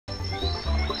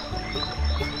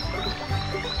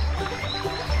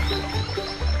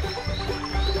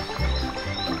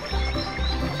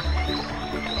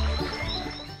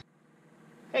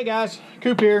Hey guys,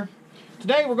 Coop here.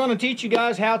 Today we're going to teach you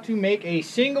guys how to make a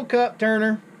single cup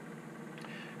turner.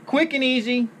 Quick and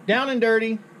easy, down and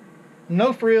dirty,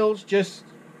 no frills, just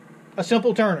a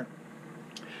simple turner.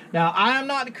 Now I am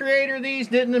not the creator of these,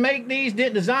 didn't make these,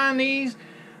 didn't design these.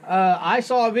 I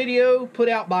saw a video put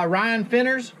out by Ryan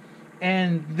Finners,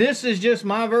 and this is just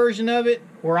my version of it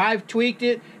where I've tweaked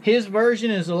it. His version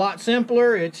is a lot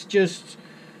simpler. It's just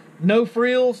no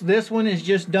frills. This one is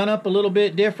just done up a little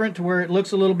bit different to where it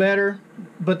looks a little better,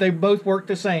 but they both work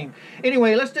the same.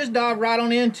 Anyway, let's just dive right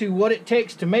on into what it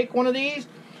takes to make one of these.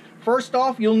 First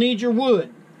off, you'll need your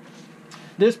wood.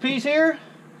 This piece here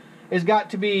has got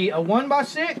to be a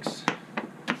 1x6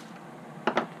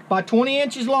 by 20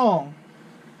 inches long.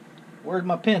 Where's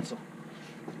my pencil?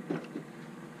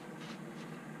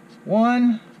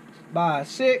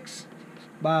 1x6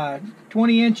 by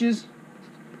 20 inches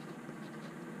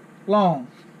long.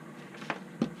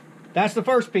 That's the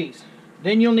first piece.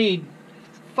 Then you'll need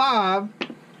 5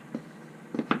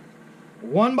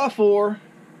 1x4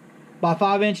 by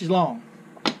 5 inches long.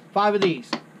 5 of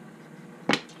these.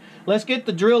 Let's get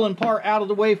the drilling part out of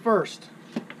the way first.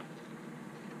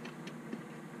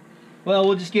 Well,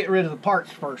 we'll just get rid of the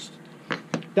parts first.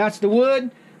 That's the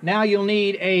wood. Now you'll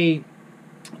need a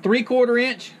 3/4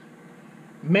 inch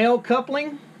male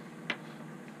coupling.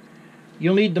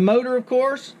 You'll need the motor, of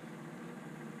course.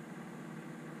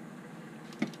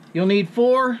 You'll need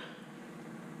 4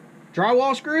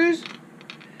 drywall screws,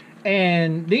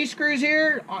 and these screws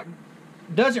here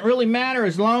doesn't really matter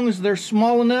as long as they're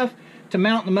small enough to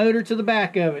mount the motor to the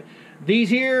back of it. These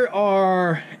here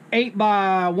are 8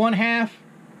 by 1/2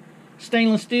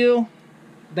 stainless steel.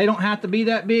 They don't have to be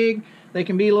that big. They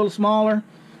can be a little smaller,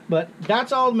 but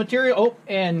that's all the material. Oh,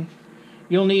 and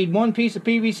you'll need 1 piece of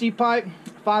PVC pipe,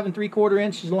 5 3/4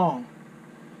 inches long.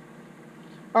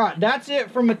 All right, that's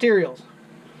it for materials.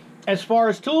 As far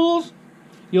as tools,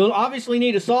 you'll obviously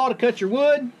need a saw to cut your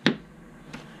wood.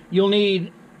 You'll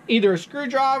need either a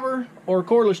screwdriver or a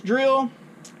cordless drill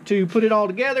to put it all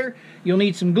together. You'll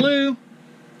need some glue,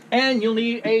 and you'll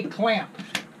need a clamp.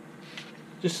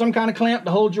 Just some kind of clamp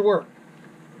to hold your work.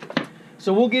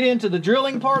 So we'll get into the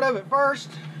drilling part of it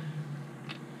first.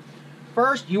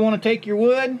 First, you want to take your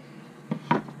wood,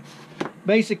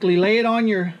 basically lay it on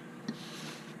your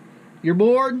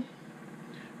board,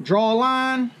 draw a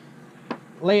line,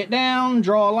 lay it down,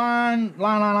 draw a line,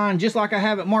 line, just like I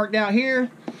have it marked out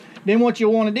here. Then what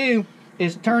you'll want to do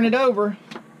is turn it over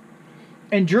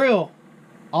and drill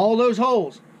all those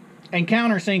holes and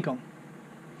countersink them.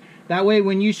 That way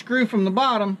when you screw from the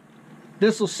bottom,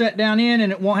 this will set down in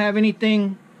and it won't have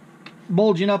anything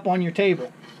bulging up on your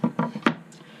table.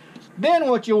 Then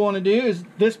what you'll want to do is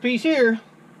this piece here,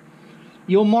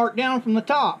 you'll mark down from the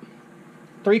top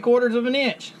 3/4 of an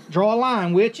inch. Draw a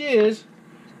line, which is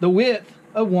the width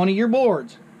of one of your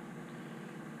boards.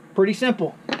 Pretty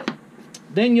simple.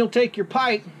 Then you'll take your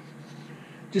pipe,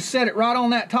 just set it right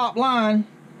on that top line,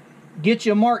 get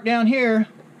you a mark down here,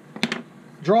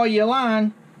 draw you a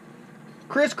line,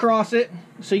 crisscross it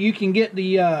so you can get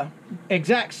the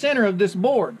exact center of this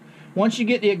board. Once you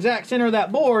get the exact center of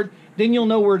that board, then you'll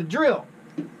know where to drill.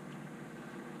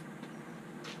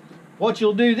 What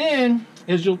you'll do then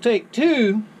is you'll take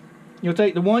the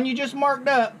one you just marked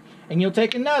up, and you'll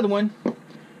take another one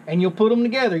and you'll put them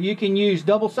together. You can use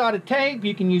double-sided tape,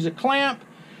 you can use a clamp,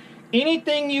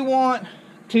 anything you want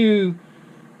to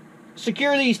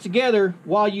secure these together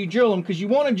while you drill them, because you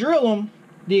want to drill them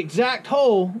the exact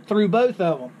hole through both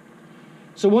of them.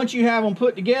 So once you have them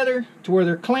put together to where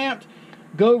they're clamped,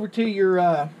 go over to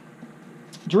your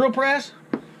drill press,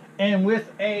 and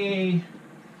with a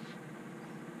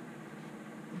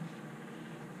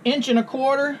 1¼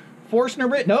 inch Forstner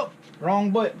bit, nope, wrong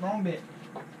bit.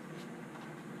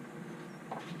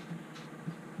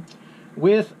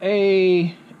 With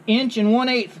a 1 1/8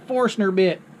 inch Forstner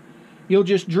bit, you'll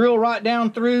just drill right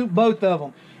down through both of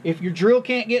them. If your drill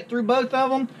can't get through both of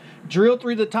them, drill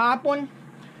through the top one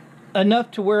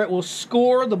enough to where it will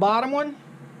score the bottom one,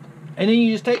 and then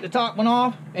you just take the top one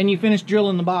off and you finish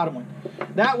drilling the bottom one.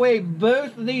 That way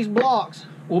both of these blocks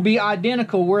will be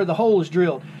identical where the hole is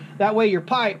drilled. That way your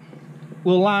pipe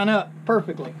will line up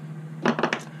perfectly.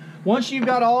 Once you've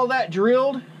got all that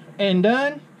drilled and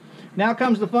done, now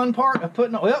comes the fun part of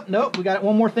putting, well, nope, we got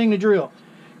one more thing to drill.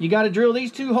 You got to drill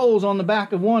these 2 holes on the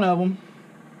back of one of them.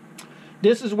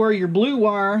 This is where your blue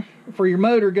wire for your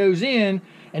motor goes in,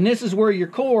 and this is where your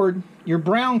cord, your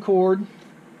brown cord,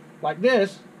 like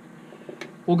this,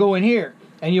 will go in here,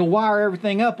 and you'll wire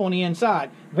everything up on the inside.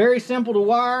 Very simple to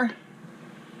wire.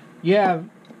 You have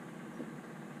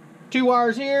 2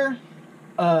 wires here,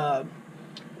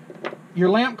 your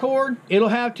lamp cord, it'll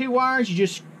have 2 wires. You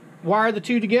just wire the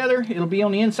two together. It'll be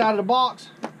on the inside of the box.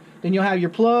 Then you'll have your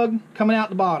plug coming out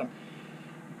the bottom.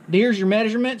 Here's your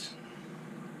measurements.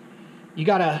 You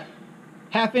got a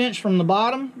 1/2 inch from the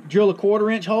bottom, drill a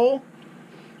 1/4 inch hole.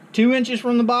 2 inches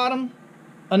from the bottom,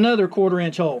 another 1/4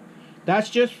 inch hole. That's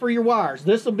just for your wires.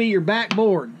 This will be your back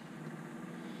board.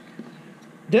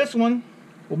 This one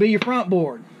will be your front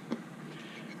board.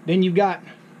 Then you've got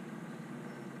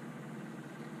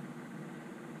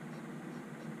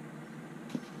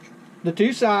the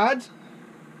two sides.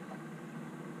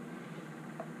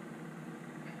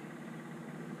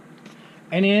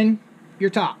 And then your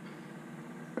top.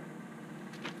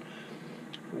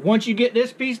 Once you get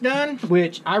this piece done,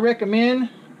 which I recommend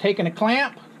taking a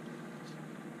clamp,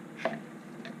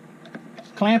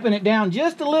 clamping it down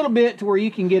just a little bit to where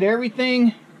you can get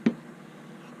everything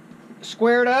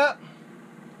squared up.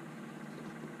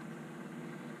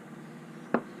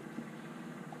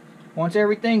 Once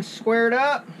everything's squared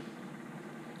up,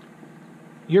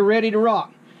 you're ready to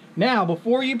rock. Now,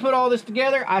 before you put all this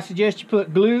together, I suggest you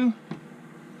put glue.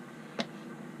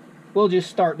 We'll just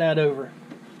start that over.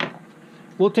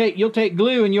 You'll take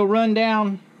glue and you'll run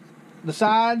down the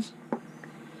sides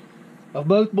of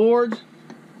both boards.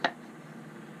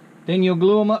 Then you'll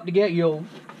glue them up together. You'll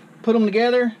put them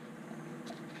together.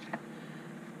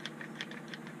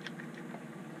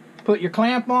 Put your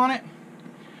clamp on it.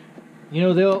 You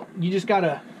know, you just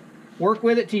gotta work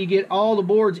with it till you get all the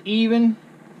boards even.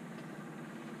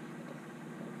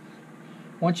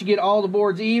 Once you get all the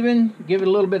boards even, give it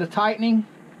a little bit of tightening.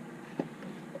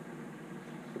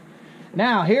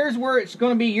 Now, here's where it's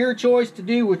going to be your choice to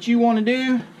do what you want to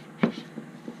do.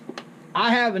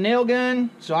 I have a nail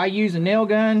gun, so I use a nail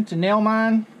gun to nail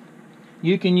mine.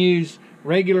 You can use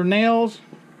regular nails.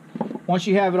 Once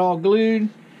you have it all glued,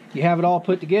 you have it all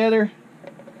put together,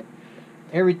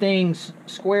 everything's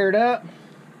squared up.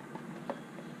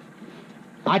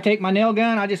 I take my nail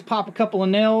gun, I just pop a couple of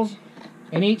nails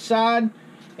in each side,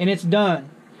 and it's done.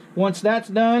 Once that's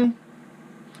done,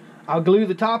 I'll glue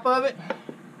the top of it,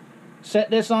 set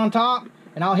this on top,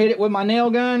 and I'll hit it with my nail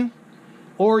gun,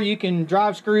 or you can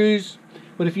drive screws.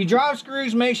 But if you drive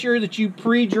screws, make sure that you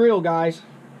pre-drill, guys.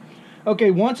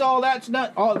 Okay, once all that's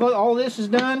done, all this is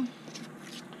done,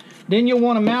 then you'll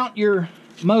want to mount your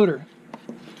motor.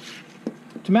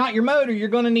 To mount your motor, you're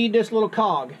going to need this little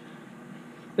cog,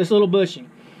 this little bushing.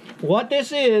 What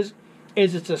this is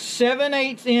it's a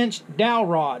 7/8 inch dowel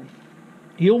rod.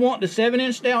 You'll want the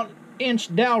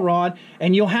 7-inch dowel rod,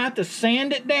 and you'll have to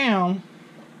sand it down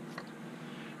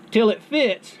till it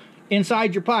fits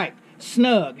inside your pipe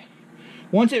snug.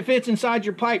 Once it fits inside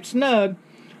your pipe snug,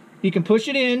 you can push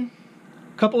it in,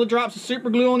 a couple of drops of super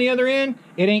glue on the other end,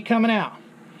 it ain't coming out.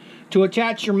 To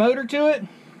attach your motor to it,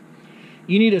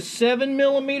 you need a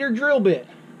 7mm drill bit.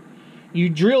 You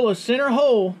drill a center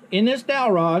hole in this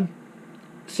dowel rod,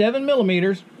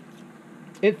 7mm.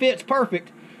 It fits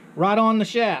perfect right on the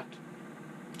shaft.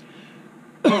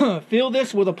 Fill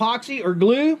this with epoxy or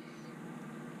glue,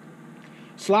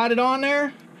 slide it on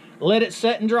there, let it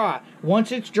set and dry.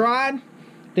 Once it's dried,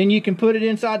 then you can put it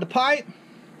inside the pipe,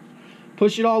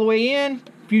 push it all the way in,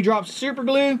 a few drops of super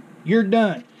glue, you're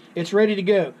done. It's ready to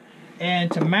go. And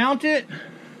to mount it,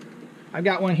 I've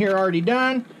got one here already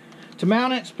done. To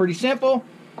mount it, it's pretty simple.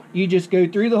 You just go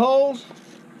through the holes.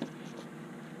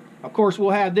 Of course, we'll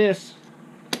have this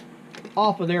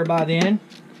off of there by then.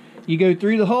 You go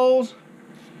through the holes,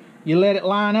 you let it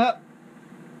line up,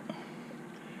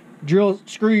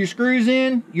 screw your screws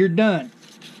in, you're done.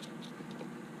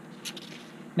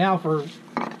 Now for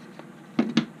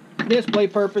display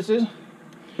purposes,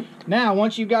 now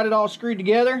once you've got it all screwed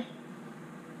together,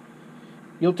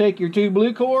 you'll take your two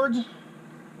blue cords,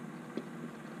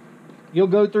 you'll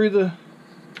go through the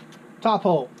top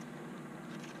hole,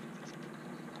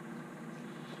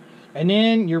 and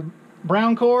then your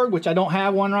brown cord, which I don't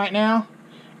have one right now,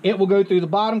 it will go through the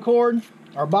bottom cord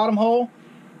or bottom hole,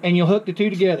 and you'll hook the two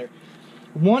together.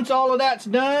 Once all of that's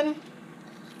done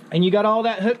and you got all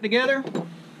that hooked together,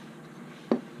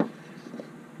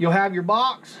 you'll have your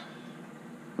box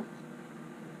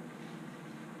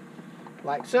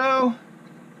like so.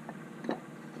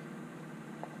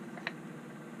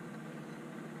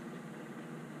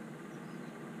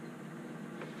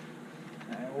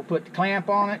 And we'll put the clamp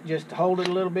on it just to hold it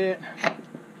a little bit.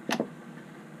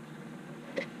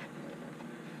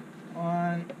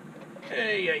 One,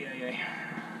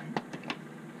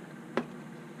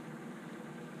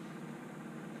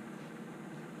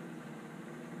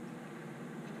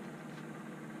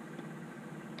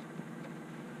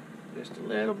 just a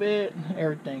little bit,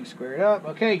 everything's squared up.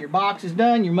 Okay, your box is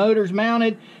done, your motor's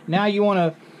mounted. Now you want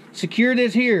to secure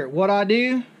this here. What I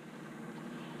do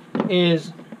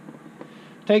is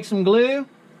take some glue,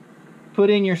 put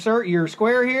in your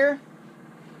square here.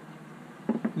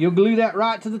 You'll glue that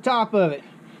right to the top of it.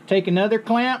 Take another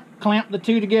clamp, clamp the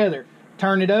two together.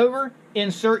 Turn it over,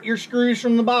 insert your screws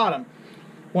from the bottom.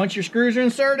 Once your screws are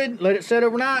inserted, let it set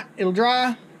overnight. It'll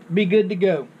dry, be good to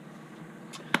go.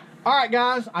 Alright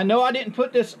guys, I know I didn't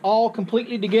put this all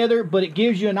completely together, but it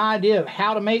gives you an idea of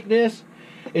how to make this.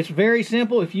 It's very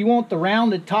simple. If you want the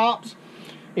rounded tops,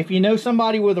 if you know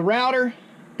somebody with a router,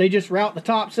 they just route the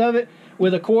tops of it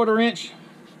with a 1/4 inch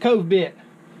cove bit.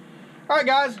 Alright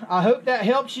guys, I hope that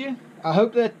helps you. I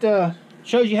hope that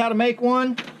shows you how to make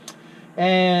one.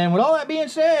 And with all that being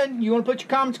said, you want to put your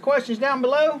comments and questions down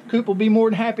below. Coop will be more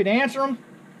than happy to answer them.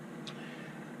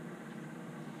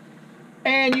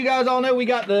 And you guys all know we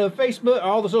got the Facebook,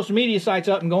 all the social media sites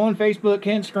up and going. Facebook,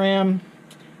 Instagram,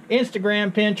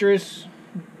 Pinterest,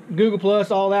 Google Plus,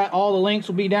 all that. All the links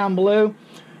will be down below.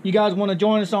 You guys want to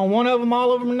join us on one of them,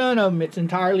 all of them, or none of them, it's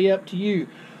entirely up to you.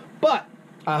 But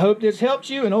I hope this helps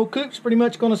you, and old Coop's pretty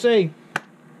much going to say,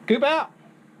 Coop out.